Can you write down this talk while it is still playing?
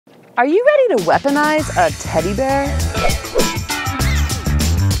Are you ready to weaponize a teddy bear?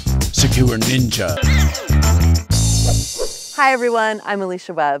 Secure Ninja. Hi everyone, I'm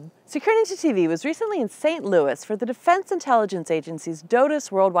Alicia Webb. Security Ninja TV was recently in St. Louis for the Defense Intelligence Agency's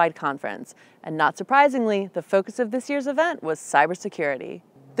DoDIIS Worldwide Conference, and not surprisingly, the focus of this year's event was cybersecurity.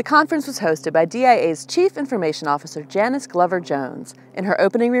 The conference was hosted by DIA's Chief Information Officer Janice Glover-Jones. In her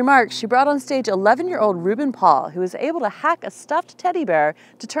opening remarks, she brought on stage 11-year-old Ruben Paul, who was able to hack a stuffed teddy bear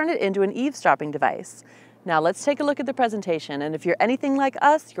to turn it into an eavesdropping device. Now let's take a look at the presentation, and if you're anything like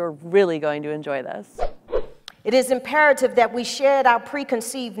us, you're really going to enjoy this. It is imperative that we shed our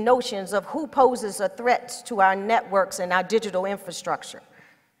preconceived notions of who poses a threat to our networks and our digital infrastructure.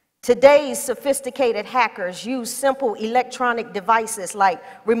 Today's sophisticated hackers use simple electronic devices like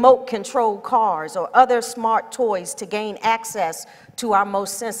remote-controlled cars or other smart toys to gain access to our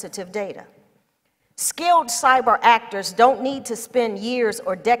most sensitive data. Skilled cyber actors don't need to spend years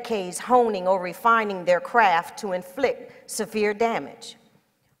or decades honing or refining their craft to inflict severe damage.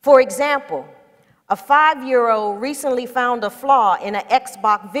 For example, a 5-year-old recently found a flaw in an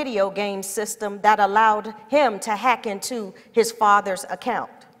Xbox video game system that allowed him to hack into his father's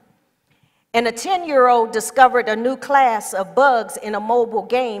account. And a 10-year-old discovered a new class of bugs in a mobile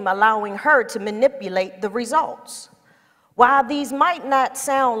game, allowing her to manipulate the results. While these might not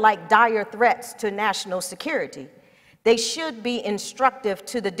sound like dire threats to national security, they should be instructive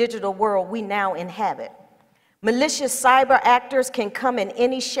to the digital world we now inhabit. Malicious cyber actors can come in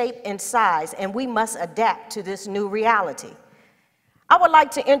any shape and size, and we must adapt to this new reality. I would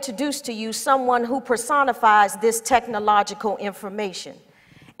like to introduce to you someone who personifies this technological information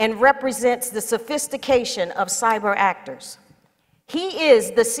and represents the sophistication of cyber actors. He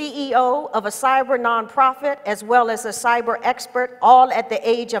is the CEO of a cyber nonprofit as well as a cyber expert, all at the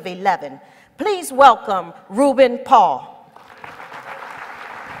age of 11. Please welcome Ruben Paul.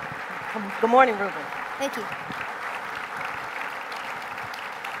 Good morning, Reuben. Thank you.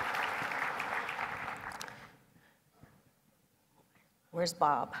 Where's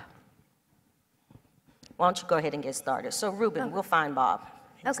Bob? Why don't you go ahead and get started? So Reuben, we'll find Bob.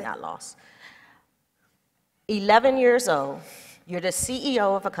 He's not lost. 11 years old, you're the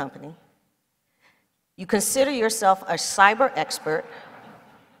CEO of a company. You consider yourself a cyber expert,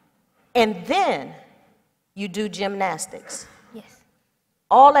 and then you do gymnastics. Yes.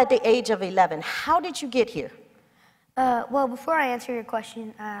 All at the age of 11. How did you get here? Well, before I answer your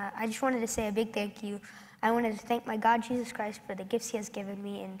question, I just wanted to say a big thank you. I wanted to thank my God, Jesus Christ, for the gifts he has given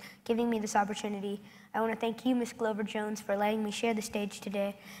me and giving me this opportunity. I want to thank you, Ms. Glover-Jones, for letting me share the stage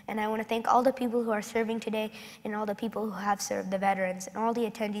today. And I want to thank all the people who are serving today and all the people who have served, the veterans, and all the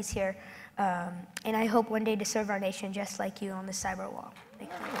attendees here. And I hope one day to serve our nation just like you on the cyber wall. Thank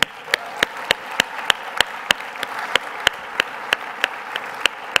you.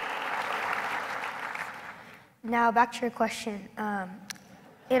 Now, back to your question.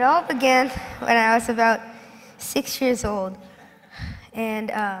 It all began when I was about 6 years old,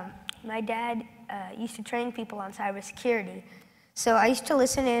 and my dad used to train people on cybersecurity. So I used to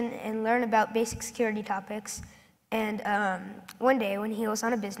listen in and learn about basic security topics, and one day when he was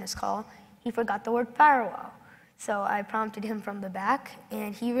on a business call, he forgot the word firewall. So I prompted him from the back,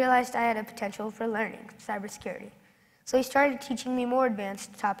 and he realized I had a potential for learning cybersecurity. So he started teaching me more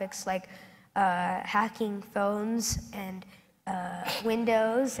advanced topics like hacking phones and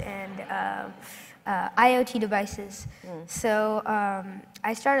Windows and IoT devices. So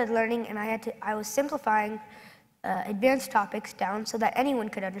I started learning, and I was simplifying advanced topics down so that anyone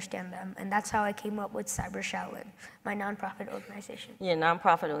could understand them, and that's how I came up with Cyber Shaolin, my nonprofit organization. Your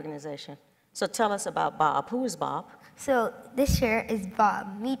nonprofit organization. So tell us about Bob. Who is Bob? So this here is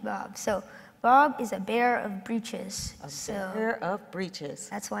Bob. Meet Bob. So Bob is a bear of breeches. Bear of breeches.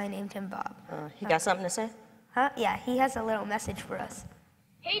 That's why I named him Bob. He got something to say? Huh? Yeah, he has a little message for us.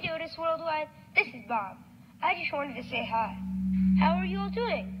 Hey DoDIIS Worldwide, this is Bob. I just wanted to say hi. How are you all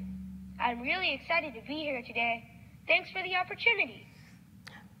doing? I'm really excited to be here today. Thanks for the opportunity.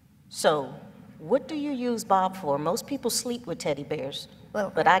 So, what do you use Bob for? Most people sleep with teddy bears, Well,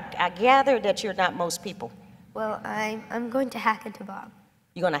 but I gather that you're not most people. Well, I'm going to hack into Bob.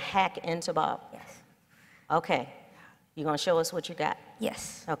 You're going to hack into Bob? Yes. Okay. You going to show us what you got?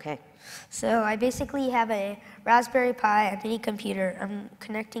 Yes. Okay. So I basically have a Raspberry Pi, a mini computer. I'm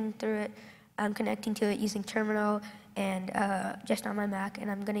connecting to it using terminal and just on my Mac,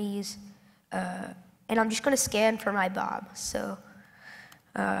 and I'm going to use, and I'm just going to scan for my Bob. So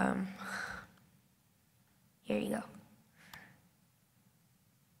here you go.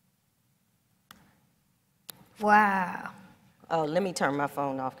 Wow. Oh, let me turn my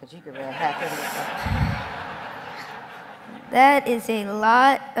phone off because you can really hack into it. That is a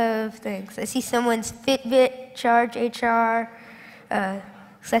lot of things. I see someone's Fitbit, Charge HR,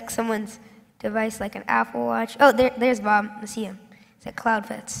 it's like someone's device like an Apple Watch. Oh, there's Bob. I see him. It's at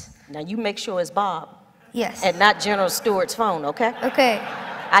CloudFets. Now you make sure it's Bob. Yes. And not General Stewart's phone, okay? Okay.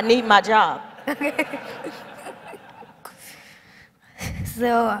 I need my job.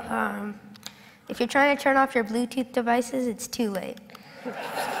 So, if you're trying to turn off your Bluetooth devices, it's too late.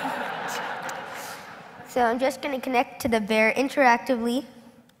 So I'm just going to connect to the bear interactively.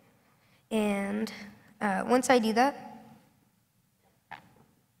 And once I do that,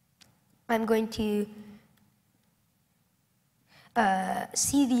 I'm going to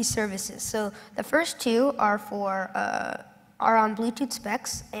see these services. So the first two are on Bluetooth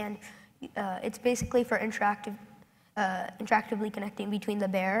specs, and it's basically for interactively connecting between the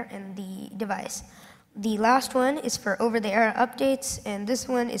bear and the device. The last one is for over-the-air updates, and this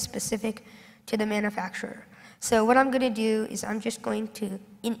one is specific to the manufacturer. So what I'm going to do is I'm just going to,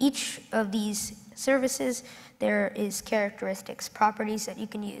 in each of these services, there is characteristics, properties that you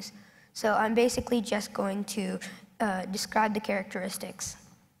can use. So I'm basically just going to describe the characteristics.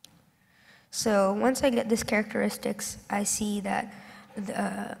 So once I get these characteristics, I see that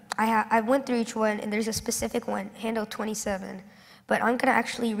I went through each one, and there's a specific one, handle 27. But I'm going to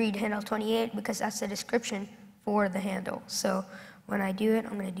actually read handle 28 because that's the description for the handle. So when I do it,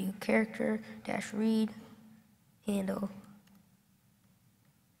 I'm going to do character-read handle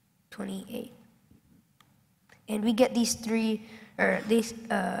 28. And we get these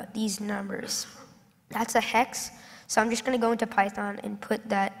these numbers. That's a hex. So I'm just going to go into Python and put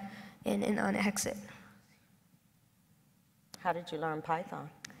that in and unhex it. How did you learn Python?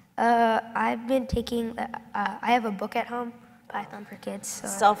 I've been taking, I have a book at home, Python for Kids. So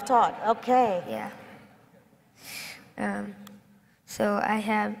Self-taught, okay. Yeah. So I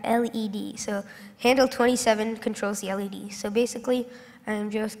have LED. So handle 27 controls the LED. So basically, I'm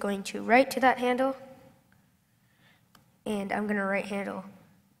just going to write to that handle, and I'm going to write handle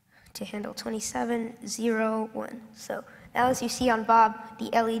to handle 2701. So now as you see on Bob, the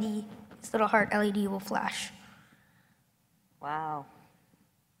LED, this little heart LED will flash. Wow.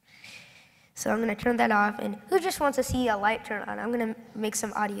 So I'm going to turn that off, and who just wants to see a light turn on? I'm going to make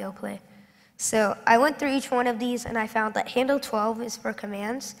some audio play. So I went through each one of these, and I found that handle 12 is for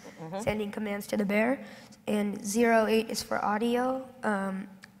commands, sending commands to the bear, and 08 is for audio, and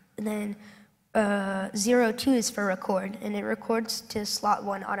then 02 is for record, and it records to slot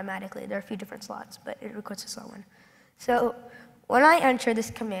 1 automatically. There are a few different slots, but it records to slot 1. So when I enter this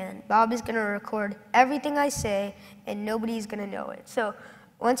command, Bob is going to record everything I say, and nobody's going to know it. So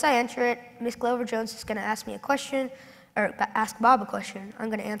once I enter it, Ms. Glover-Jones is going to ask me a question, or ask Bob a question. I'm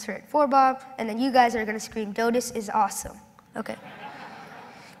going to answer it for Bob, and then you guys are going to scream, "DoDIIS is awesome." Okay.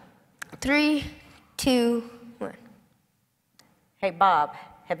 3, 2, 1. Hey, Bob,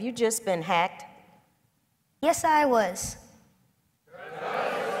 have you just been hacked? Yes, I was.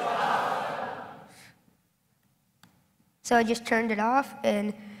 So I just turned it off,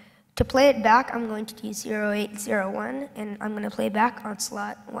 and to play it back, I'm going to do 0801, and I'm going to play back on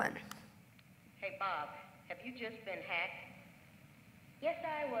slot 1. Hey, Bob, have you just been hacked? Yes,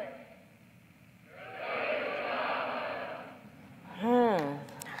 I was.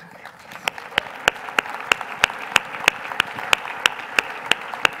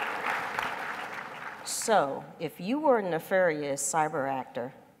 So, if you were a nefarious cyber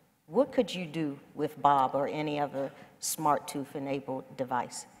actor, what could you do with Bob or any other smart tooth-enabled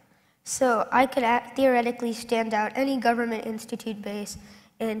device? So I could theoretically stand out any government institute base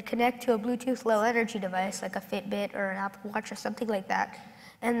and connect to a Bluetooth low-energy device like a Fitbit or an Apple Watch or something like that,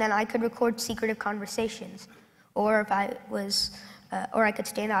 and then I could record secretive conversations. Or if I was, or I could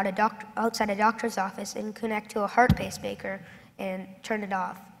stand outside a doctor's office and connect to a heart pacemaker and turn it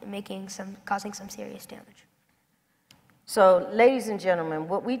off, causing some serious damage. So, ladies and gentlemen,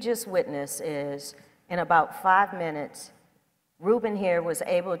 what we just witnessed is, in about 5 minutes, Reuben here was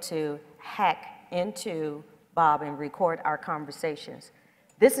able to hack into Bob and record our conversations.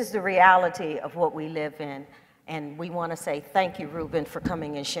 This is the reality of what we live in, and we want to say thank you, Reuben, for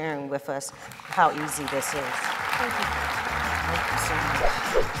coming and sharing with us how easy this is. Thank you. Thank you so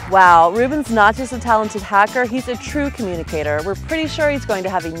much. Wow, Reuben's not just a talented hacker, he's a true communicator. We're pretty sure he's going to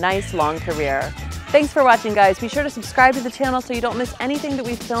have a nice long career. Thanks for watching, guys. Be sure to subscribe to the channel so you don't miss anything that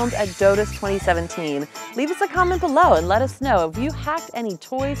we filmed at DoDIIS 2017. Leave us a comment below and let us know if you hacked any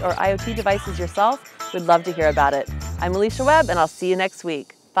toys or IoT devices yourself. We'd love to hear about it. I'm Alicia Webb, and I'll see you next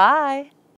week. Bye.